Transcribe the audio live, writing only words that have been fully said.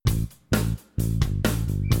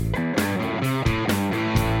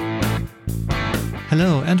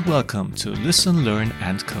Hello and welcome to Listen, Learn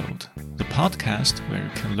and Code, the podcast where you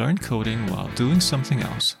can learn coding while doing something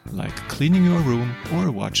else, like cleaning your room or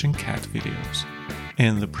watching cat videos.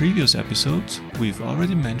 In the previous episodes, we've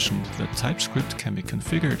already mentioned that TypeScript can be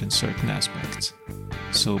configured in certain aspects.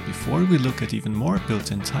 So before we look at even more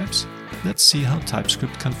built-in types, let's see how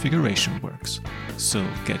TypeScript configuration works. So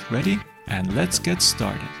get ready and let's get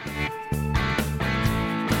started.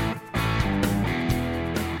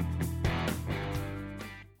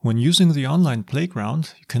 When using the online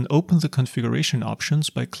playground, you can open the configuration options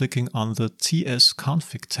by clicking on the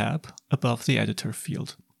tsconfig tab above the editor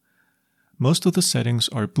field. Most of the settings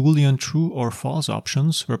are Boolean true or false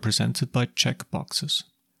options represented by checkboxes.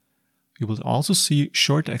 You will also see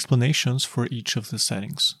short explanations for each of the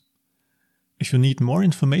settings. If you need more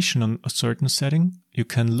information on a certain setting, you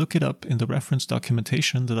can look it up in the reference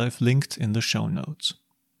documentation that I've linked in the show notes.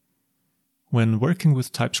 When working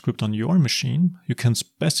with TypeScript on your machine, you can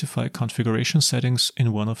specify configuration settings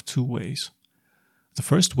in one of two ways. The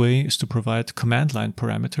first way is to provide command line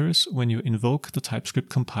parameters when you invoke the TypeScript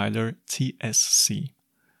compiler tsc.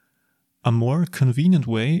 A more convenient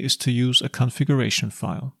way is to use a configuration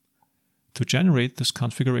file. To generate this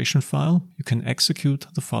configuration file, you can execute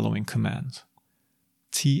the following command: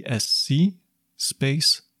 tsc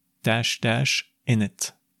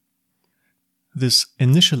 --init. This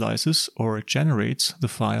initializes or generates the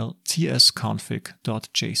file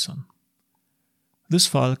tsconfig.json. This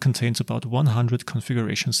file contains about 100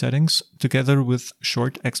 configuration settings, together with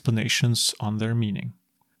short explanations on their meaning.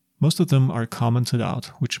 Most of them are commented out,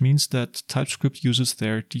 which means that TypeScript uses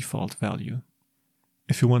their default value.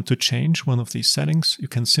 If you want to change one of these settings, you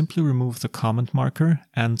can simply remove the comment marker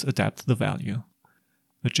and adapt the value.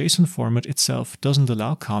 The JSON format itself doesn't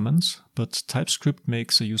allow comments, but TypeScript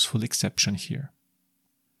makes a useful exception here.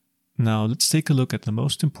 Now let's take a look at the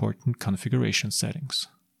most important configuration settings.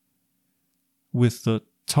 With the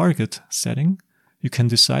target setting, you can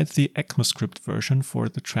decide the ECMAScript version for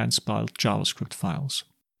the transpiled JavaScript files.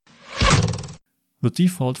 The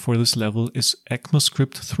default for this level is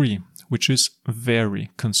ECMAScript 3, which is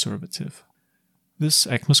very conservative. This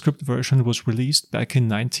ECMAScript version was released back in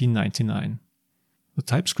 1999. The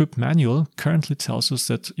TypeScript manual currently tells us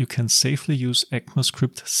that you can safely use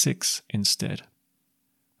ECMAScript 6 instead.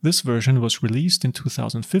 This version was released in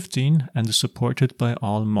 2015 and is supported by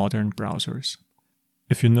all modern browsers.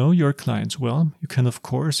 If you know your clients well, you can of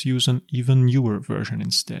course use an even newer version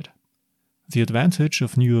instead. The advantage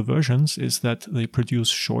of newer versions is that they produce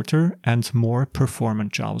shorter and more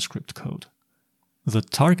performant JavaScript code. The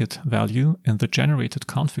target value in the generated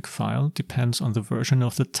config file depends on the version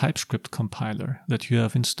of the TypeScript compiler that you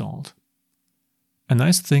have installed. A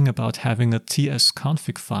nice thing about having a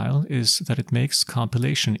tsconfig file is that it makes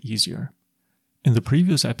compilation easier. In the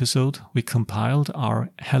previous episode, we compiled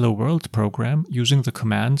our Hello World program using the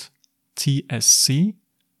command tsc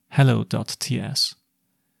hello.ts.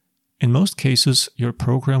 In most cases, your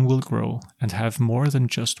program will grow and have more than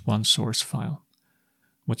just one source file.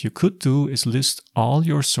 What you could do is list all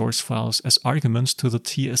your source files as arguments to the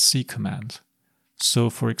tsc command.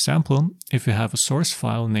 So for example, if you have a source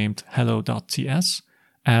file named hello.ts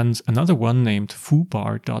and another one named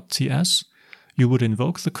foobar.ts, you would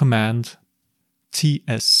invoke the command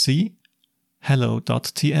tsc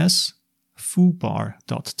hello.ts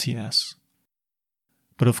foobar.ts.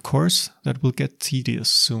 But of course, that will get tedious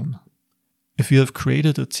soon. If you have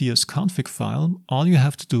created a tsconfig file, all you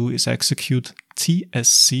have to do is execute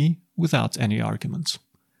tsc without any arguments.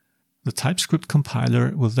 The TypeScript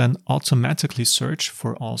compiler will then automatically search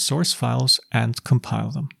for all source files and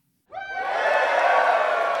compile them.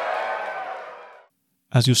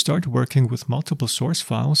 As you start working with multiple source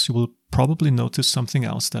files, you will probably notice something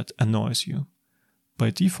else that annoys you.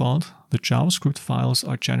 By default, the JavaScript files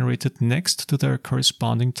are generated next to their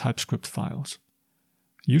corresponding TypeScript files.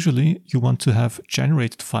 Usually, you want to have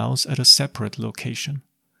generated files at a separate location.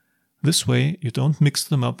 This way, you don't mix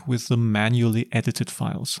them up with the manually edited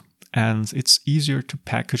files, and it's easier to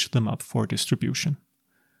package them up for distribution.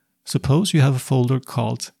 Suppose you have a folder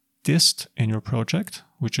called dist in your project,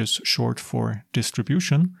 which is short for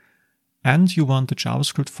distribution, and you want the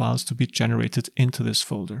JavaScript files to be generated into this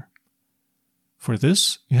folder. For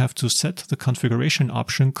this, you have to set the configuration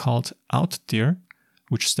option called outdir,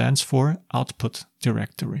 which stands for output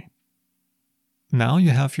directory. Now you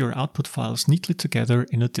have your output files neatly together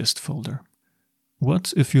in a dist folder.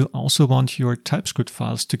 What if you also want your TypeScript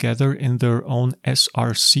files together in their own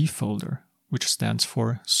src folder, which stands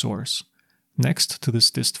for source, next to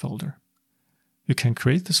this dist folder? You can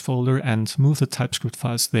create this folder and move the TypeScript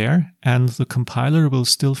files there, and the compiler will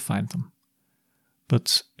still find them.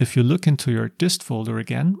 But if you look into your dist folder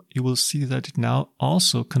again, you will see that it now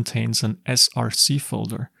also contains an src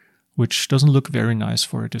folder, which doesn't look very nice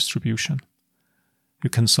for a distribution. You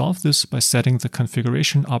can solve this by setting the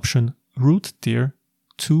configuration option root dir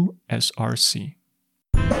to src.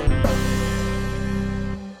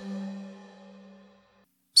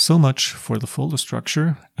 So much for the folder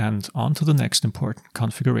structure, and on to the next important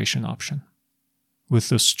configuration option. With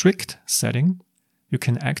the strict setting, you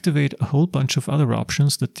can activate a whole bunch of other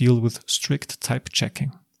options that deal with strict type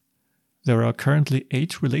checking. There are currently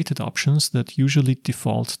 8 related options that usually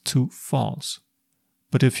default to false.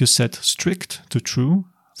 But if you set strict to true,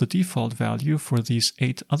 the default value for these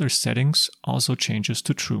 8 other settings also changes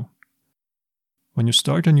to true. When you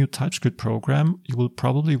start a new TypeScript program, you will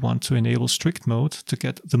probably want to enable strict mode to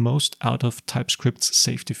get the most out of TypeScript's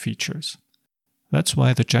safety features. That's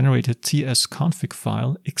why the generated tsconfig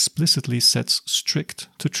file explicitly sets strict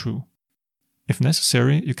to true. If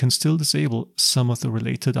necessary, you can still disable some of the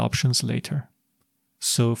related options later.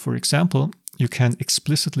 So, for example, you can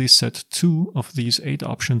explicitly set 2 of these 8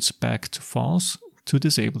 options back to false to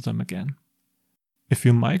disable them again. If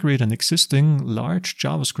you migrate an existing large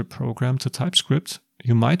JavaScript program to TypeScript,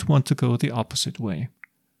 you might want to go the opposite way.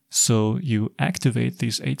 So you activate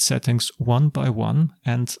these 8 settings one by one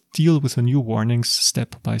and deal with the new warnings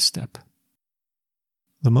step by step.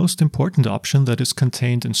 The most important option that is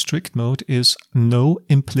contained in strict mode is no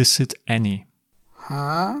implicit any.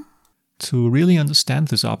 To really understand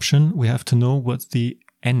this option, we have to know what the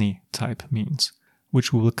any type means,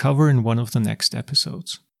 which we will cover in one of the next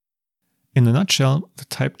episodes. In a nutshell, the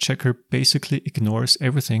type checker basically ignores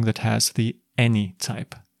everything that has the any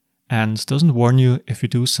type and doesn't warn you if you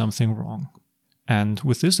do something wrong. And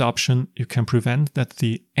with this option, you can prevent that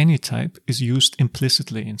the any type is used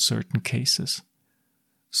implicitly in certain cases.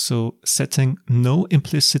 So setting no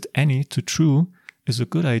implicit any to true is a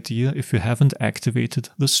good idea if you haven't activated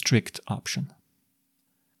the strict option.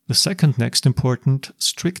 The second next important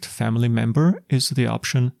strict family member is the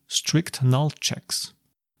option strict null checks.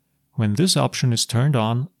 When this option is turned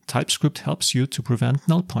on, TypeScript helps you to prevent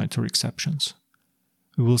null pointer exceptions.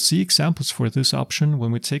 We will see examples for this option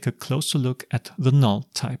when we take a closer look at the null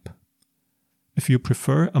type. If you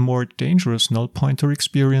prefer a more dangerous null pointer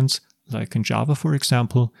experience, like in Java for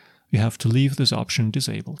example, you have to leave this option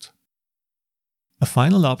disabled. A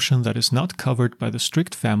final option that is not covered by the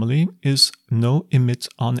strict family is no emit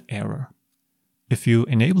on error. If you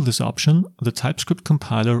enable this option, the TypeScript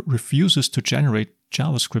compiler refuses to generate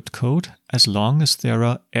JavaScript code as long as there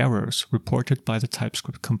are errors reported by the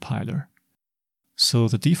TypeScript compiler. So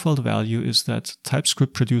the default value is that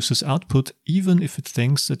TypeScript produces output even if it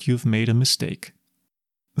thinks that you've made a mistake.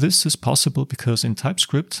 This is possible because in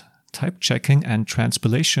TypeScript, type checking and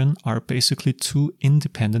transpilation are basically 2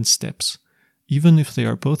 independent steps, even if they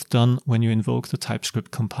are both done when you invoke the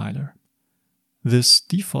TypeScript compiler. This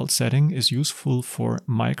default setting is useful for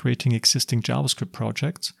migrating existing JavaScript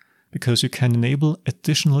projects because you can enable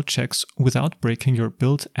additional checks without breaking your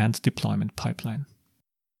build and deployment pipeline.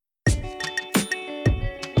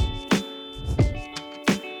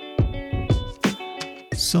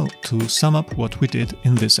 So, to sum up what we did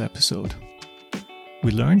in this episode.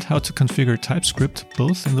 We learned how to configure TypeScript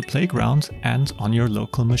both in the playground and on your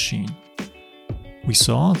local machine. We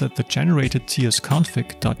saw that the generated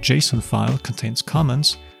tsconfig.json file contains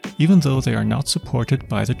comments, even though they are not supported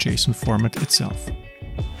by the JSON format itself.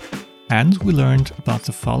 And we learned about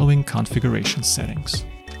the following configuration settings.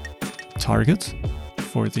 Target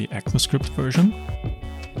for the ECMAScript version,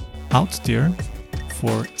 outdir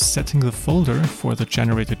for setting the folder for the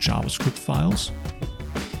generated JavaScript files,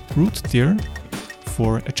 rootdir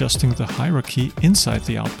for adjusting the hierarchy inside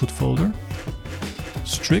the output folder,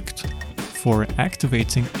 strict for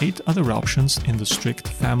activating 8 other options in the strict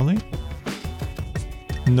family,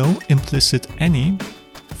 no implicit any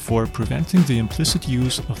for preventing the implicit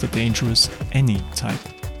use of the dangerous any type,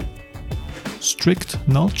 strict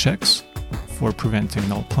null checks for preventing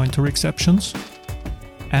null pointer exceptions,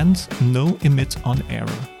 and no emit on error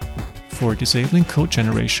for disabling code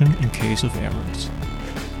generation in case of errors.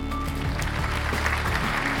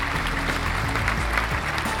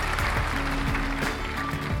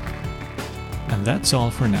 And that's all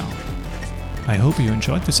for now. I hope you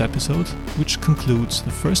enjoyed this episode, which concludes the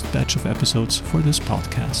first batch of episodes for this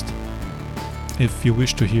podcast. If you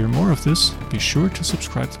wish to hear more of this, be sure to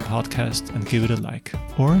subscribe to the podcast and give it a like,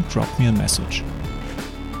 or drop me a message.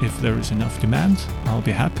 If there is enough demand, I'll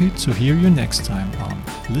be happy to hear you next time on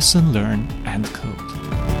Listen, Learn, and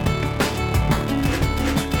Code.